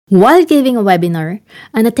While giving a webinar,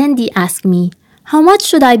 an attendee asked me, how much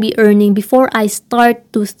should I be earning before I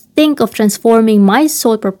start to think of transforming my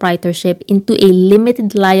sole proprietorship into a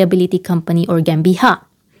limited liability company or GmbH?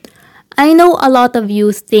 I know a lot of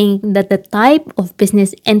you think that the type of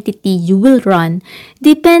business entity you will run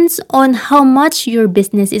depends on how much your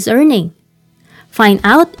business is earning. Find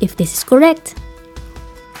out if this is correct.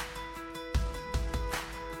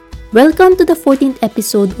 Welcome to the 14th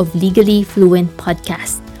episode of Legally Fluent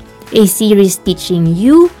Podcast, a series teaching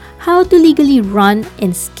you how to legally run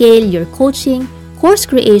and scale your coaching, course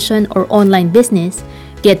creation, or online business.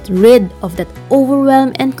 Get rid of that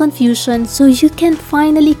overwhelm and confusion so you can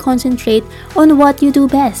finally concentrate on what you do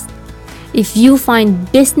best. If you find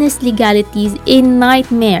business legalities a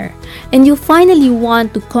nightmare and you finally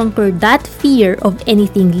want to conquer that fear of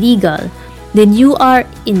anything legal, then you are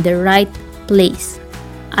in the right place.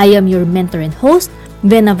 I am your mentor and host,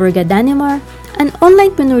 Vena Verga Danimar, an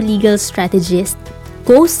onlinepreneur legal strategist,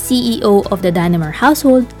 co-CEO of the Danimar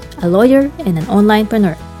household, a lawyer, and an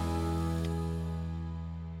onlinepreneur.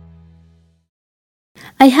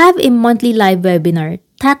 I have a monthly live webinar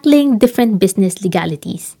tackling different business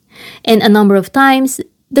legalities. And a number of times,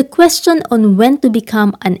 the question on when to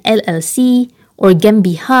become an LLC or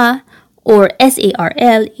GmbH or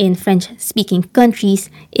SARL in French-speaking countries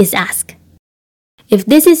is asked. If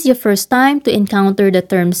this is your first time to encounter the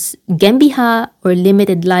terms GmbH or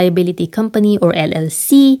Limited Liability Company or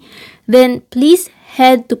LLC, then please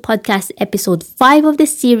head to podcast episode 5 of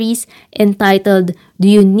this series entitled Do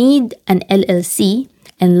You Need an LLC?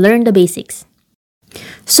 And learn the basics.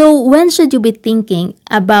 So when should you be thinking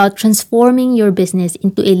about transforming your business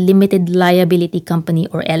into a limited liability company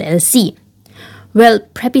or LLC? Well,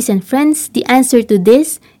 preppies and friends, the answer to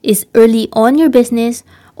this is early on your business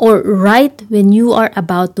or right when you are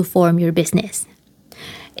about to form your business.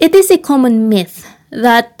 It is a common myth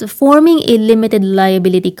that forming a limited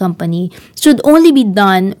liability company should only be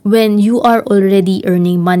done when you are already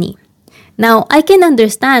earning money. Now, I can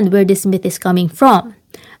understand where this myth is coming from.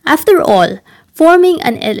 After all, forming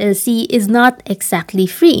an LLC is not exactly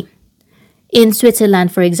free. In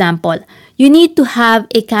Switzerland, for example, you need to have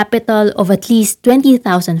a capital of at least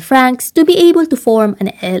 20,000 francs to be able to form an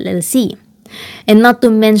LLC. And not to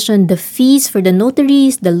mention the fees for the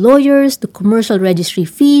notaries, the lawyers, the commercial registry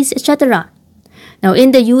fees, etc. Now,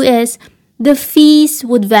 in the US, the fees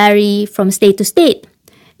would vary from state to state.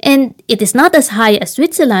 And it is not as high as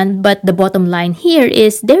Switzerland, but the bottom line here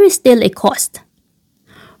is there is still a cost.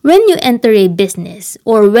 When you enter a business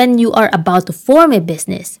or when you are about to form a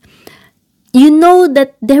business, you know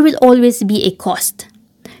that there will always be a cost.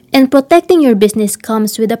 And protecting your business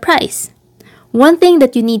comes with a price. One thing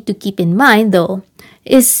that you need to keep in mind, though,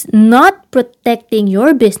 is not protecting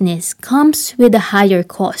your business comes with a higher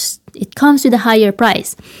cost. It comes with a higher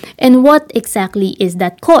price. And what exactly is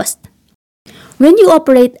that cost? When you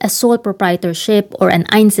operate a sole proprietorship or an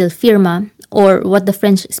Einzelfirma, or what the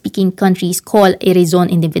French-speaking countries call a raison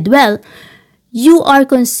individuelle, you are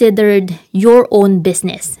considered your own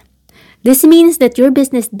business. This means that your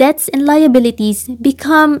business debts and liabilities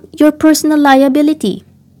become your personal liability.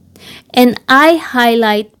 And I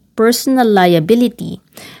highlight personal liability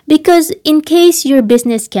because in case your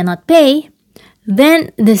business cannot pay,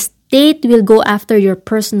 then the state will go after your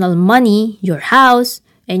personal money, your house,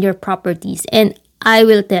 and your properties. And I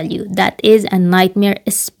will tell you, that is a nightmare,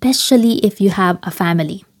 especially if you have a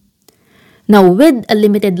family. Now, with a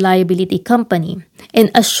limited liability company,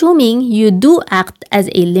 and assuming you do act as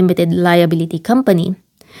a limited liability company,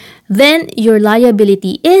 then your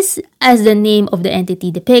liability is, as the name of the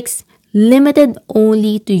entity depicts, limited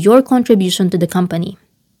only to your contribution to the company.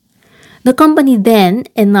 The company then,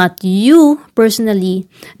 and not you personally,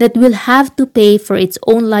 that will have to pay for its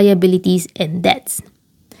own liabilities and debts.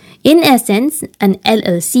 In essence, an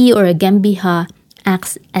LLC or a GmbH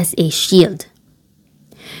acts as a shield.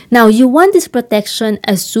 Now, you want this protection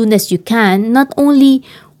as soon as you can, not only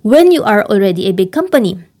when you are already a big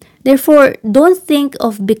company. Therefore, don't think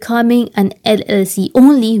of becoming an LLC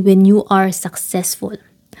only when you are successful.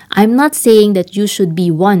 I'm not saying that you should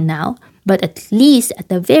be one now, but at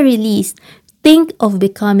the very least, think of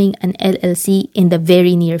becoming an LLC in the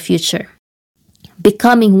very near future.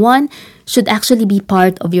 Becoming one should actually be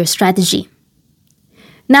part of your strategy.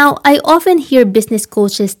 Now, I often hear business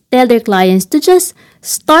coaches tell their clients to just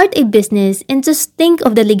start a business and just think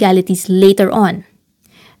of the legalities later on.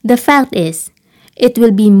 The fact is, it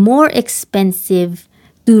will be more expensive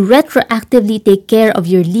to retroactively take care of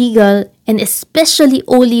your legal, and especially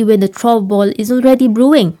only when the trouble is already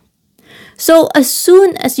brewing. So as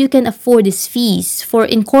soon as you can afford these fees for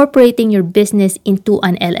incorporating your business into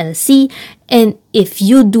an LLC And if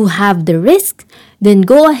you do have the risk, then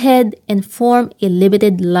go ahead and form a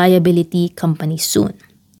limited liability company soon.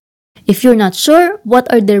 If you're not sure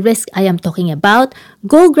what are the risks I am talking about,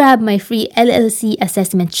 go grab my free LLC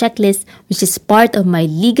assessment checklist, which is part of my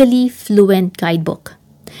Legally Fluent guidebook.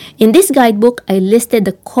 In this guidebook, I listed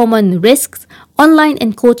the common risks online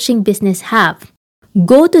and coaching business have.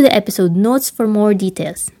 Go to the episode notes for more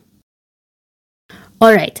details.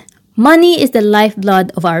 Alright, money is the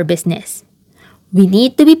lifeblood of our business. We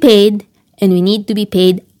need to be paid, and we need to be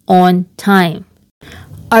paid on time.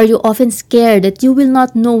 Are you often scared that you will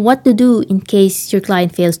not know what to do in case your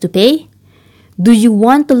client fails to pay? Do you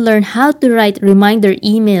want to learn how to write reminder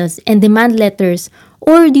emails and demand letters,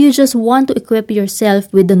 or do you just want to equip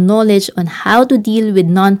yourself with the knowledge on how to deal with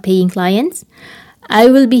non-paying clients? I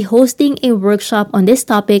will be hosting a workshop on this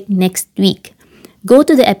topic next week. Go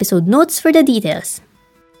to the episode notes for the details.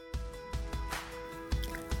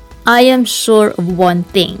 I am sure of one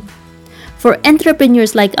thing. For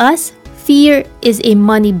entrepreneurs like us, fear is a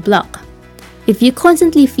money block. If you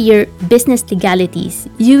constantly fear business legalities,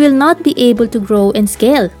 you will not be able to grow and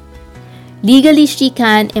scale. Legally She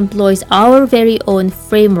Can employs our very own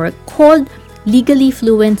framework called Legally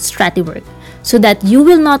Fluent Stratiwork, so that you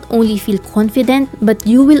will not only feel confident, but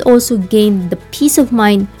you will also gain the peace of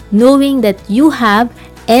mind knowing that you have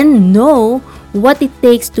and know what it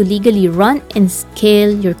takes to legally run and scale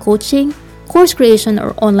your coaching, course creation,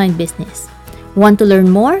 or online business. Want to learn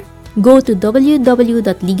more? Go to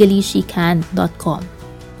www.legallyshecan.com.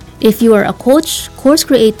 If you are a coach, course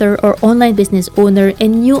creator, or online business owner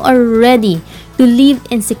and you are ready to leave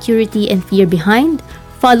insecurity and fear behind,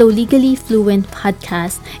 follow Legally Fluent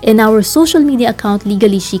Podcast and our social media account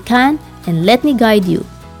Legally She Can, and let me guide you.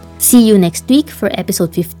 See you next week for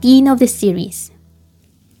episode 15 of this series.